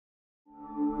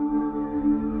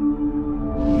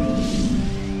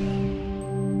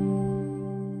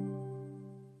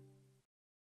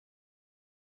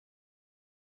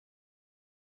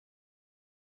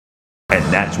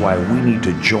That's why we need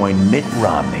to join Mitt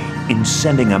Romney in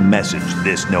sending a message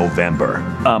this November.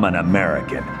 I'm an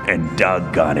American, and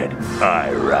doggone it,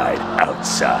 I ride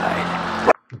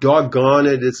outside. Doggone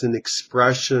it is an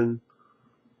expression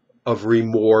of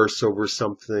remorse over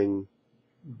something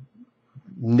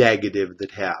negative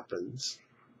that happens.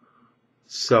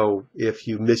 So if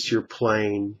you miss your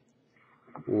plane,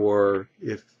 or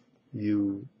if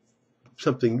you,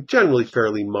 something generally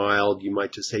fairly mild, you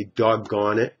might just say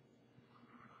doggone it.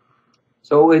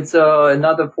 So it's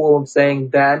another form of saying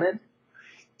damn it?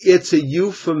 It's a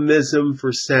euphemism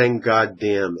for saying God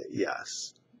damn it,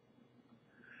 yes.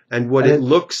 And what it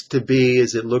looks to be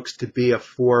is it looks to be a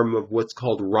form of what's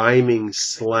called rhyming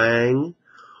slang,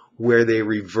 where they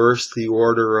reverse the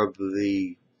order of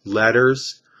the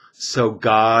letters, so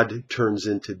God turns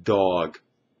into dog.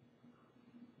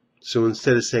 So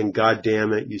instead of saying God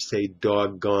damn it, you say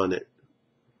doggone it.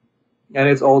 And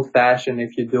it's old-fashioned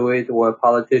if you do it, or a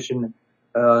politician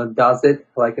does it.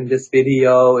 Like in this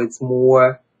video, it's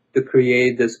more to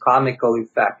create this comical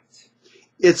effect.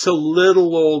 It's a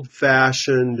little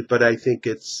old-fashioned, but I think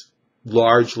it's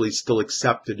largely still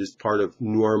accepted as part of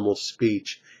normal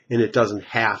speech, and it doesn't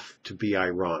have to be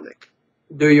ironic.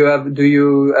 Do you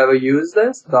ever use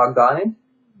this, doggone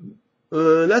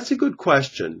it? That's a good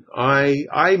question.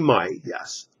 I might,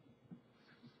 yes.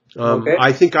 Okay.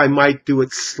 I think I might do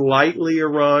it slightly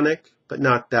ironic, but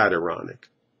not that ironic.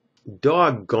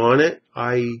 Doggone it,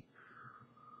 I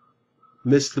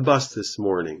missed the bus this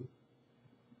morning.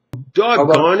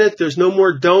 Doggone it, there's no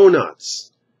more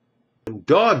donuts.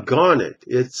 Doggone it,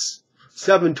 it's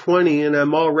 7:20 and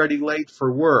I'm already late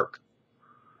for work.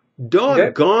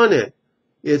 Doggone it,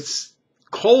 it's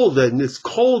cold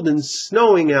and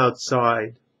snowing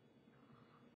outside.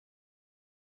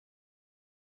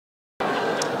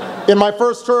 In my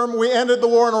first term, we ended the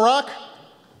war in Iraq.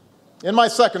 In my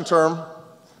second term,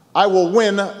 I will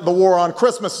win the war on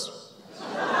Christmas.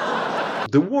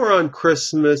 The war on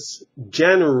Christmas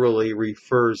generally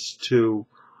refers to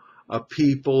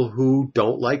people who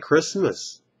don't like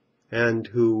Christmas and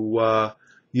who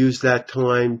use that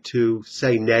time to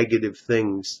say negative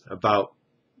things about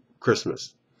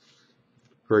Christmas.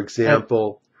 For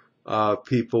example,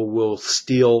 people will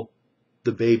steal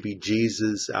the baby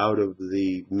Jesus out of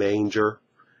the manger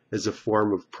as a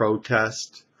form of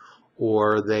protest,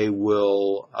 or they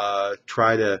will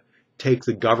try to take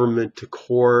the government to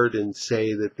court and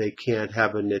say that they can't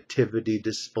have a nativity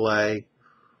display,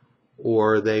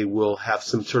 or they will have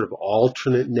some sort of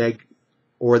alternate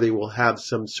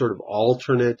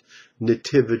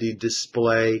nativity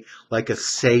display, like a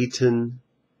Satan,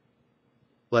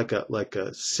 like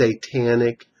a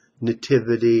satanic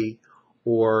nativity,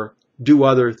 or do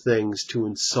other things to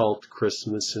insult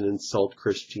Christmas and insult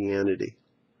Christianity.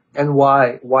 And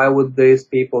why? Why would these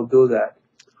people do that?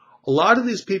 A lot of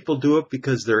these people do it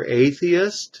because they're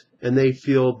atheist and they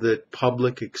feel that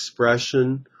public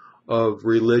expression of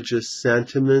religious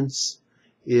sentiments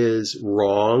is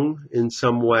wrong in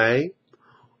some way,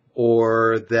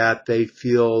 or that they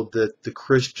feel that the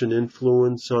Christian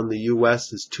influence on the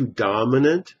U.S. is too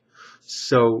dominant.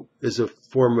 So as a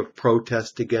form of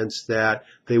protest against that,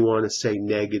 they want to say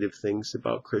negative things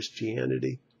about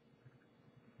Christianity.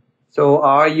 So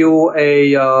are you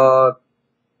a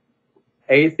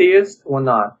atheist or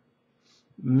not?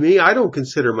 Me, I don't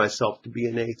consider myself to be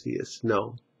an atheist,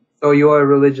 no. So you're a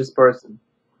religious person?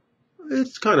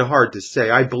 It's kind of hard to say.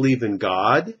 I believe in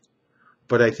God,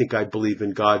 but I think I believe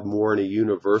in God more in a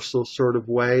universal sort of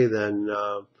way than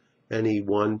any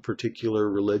one particular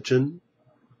religion.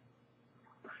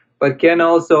 But can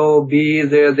also be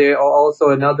there are also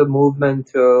another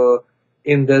movement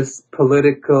in this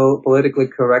politically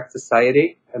correct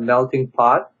society, a melting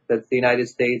pot that the United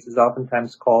States is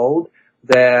oftentimes called,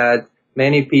 that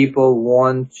many people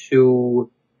want to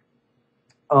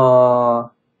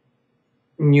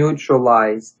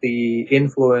neutralize the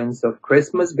influence of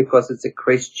Christmas because it's a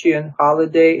Christian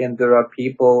holiday and there are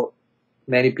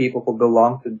many people who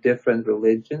belong to different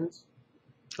religions.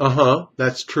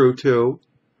 That's true too.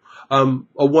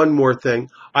 One more thing.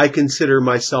 I consider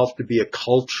myself to be a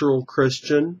cultural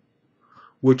Christian,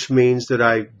 which means that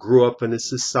I grew up in a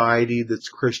society that's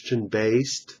Christian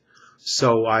based.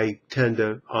 So I tend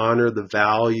to honor the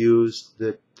values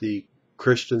that the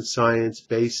Christian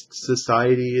Science-based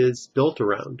society is built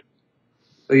around.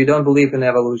 So you don't believe in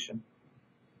evolution?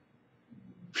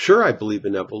 Sure, I believe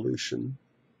in evolution.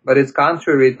 But it's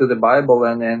contrary to the Bible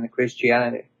and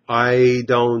Christianity. I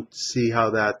don't see how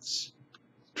that's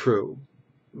true.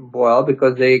 Well,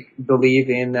 because they believe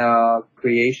in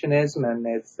creationism and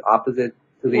it's opposite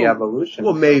to the evolution.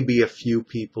 Well, maybe a few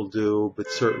people do, but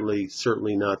certainly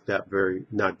not very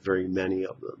many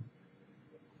of them.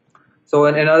 So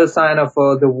another sign of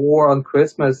the war on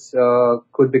Christmas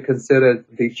could be considered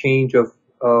the change of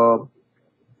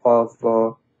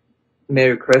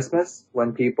Merry Christmas,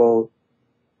 when people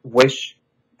wish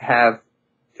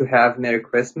to have Merry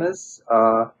Christmas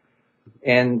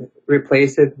and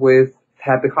replace it with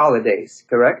Happy Holidays,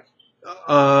 correct?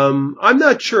 I'm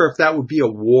not sure if that would be a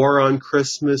war on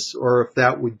Christmas or if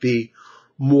that would be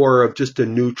more of just a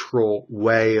neutral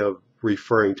way of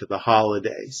referring to the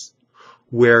holidays,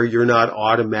 where you're not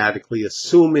automatically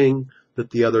assuming that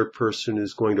the other person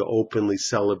is going to openly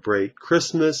celebrate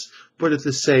Christmas, but at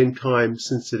the same time,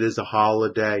 since it is a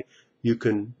holiday, you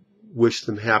can wish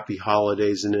them happy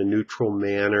holidays in a neutral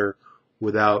manner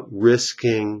without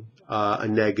risking a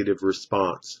negative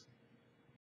response.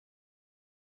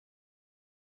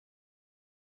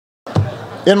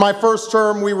 In my first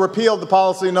term, we repealed the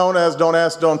policy known as Don't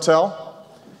Ask, Don't Tell.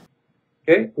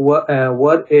 Okay,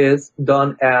 what is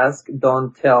Don't Ask,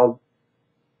 Don't Tell?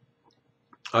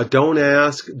 Don't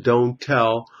ask, don't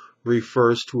tell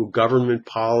refers to a government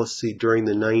policy during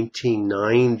the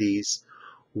 1990s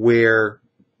where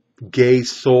gay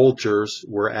soldiers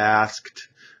were asked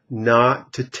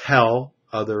not to tell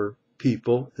other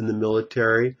people in the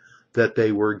military that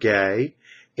they were gay,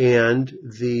 and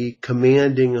the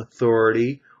commanding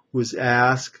authority was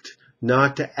asked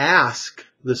not to ask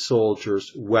the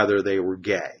soldiers whether they were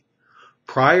gay.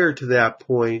 Prior to that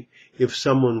point, if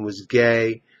someone was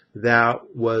gay,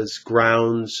 that was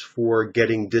grounds for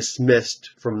getting dismissed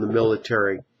from the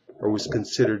military or was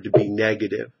considered to be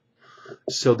negative.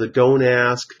 So the don't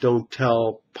ask, don't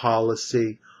tell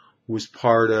policy was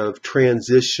part of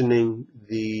transitioning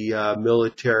the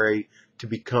military to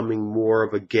becoming more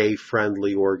of a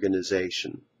gay-friendly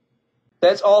organization.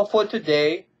 That's all for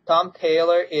today. Tom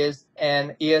Taylor is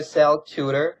an ESL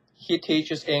tutor. He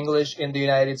teaches English in the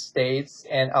United States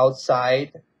and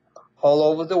outside, all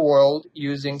over the world,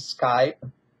 using Skype.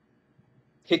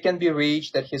 He can be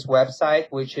reached at his website,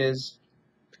 which is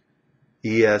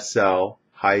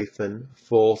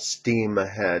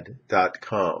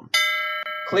ESL-fullsteamahead.com.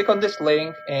 Click on this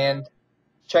link and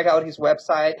check out his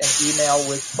website and email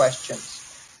with questions.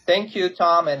 Thank you,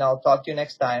 Tom, and I'll talk to you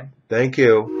next time. Thank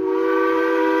you.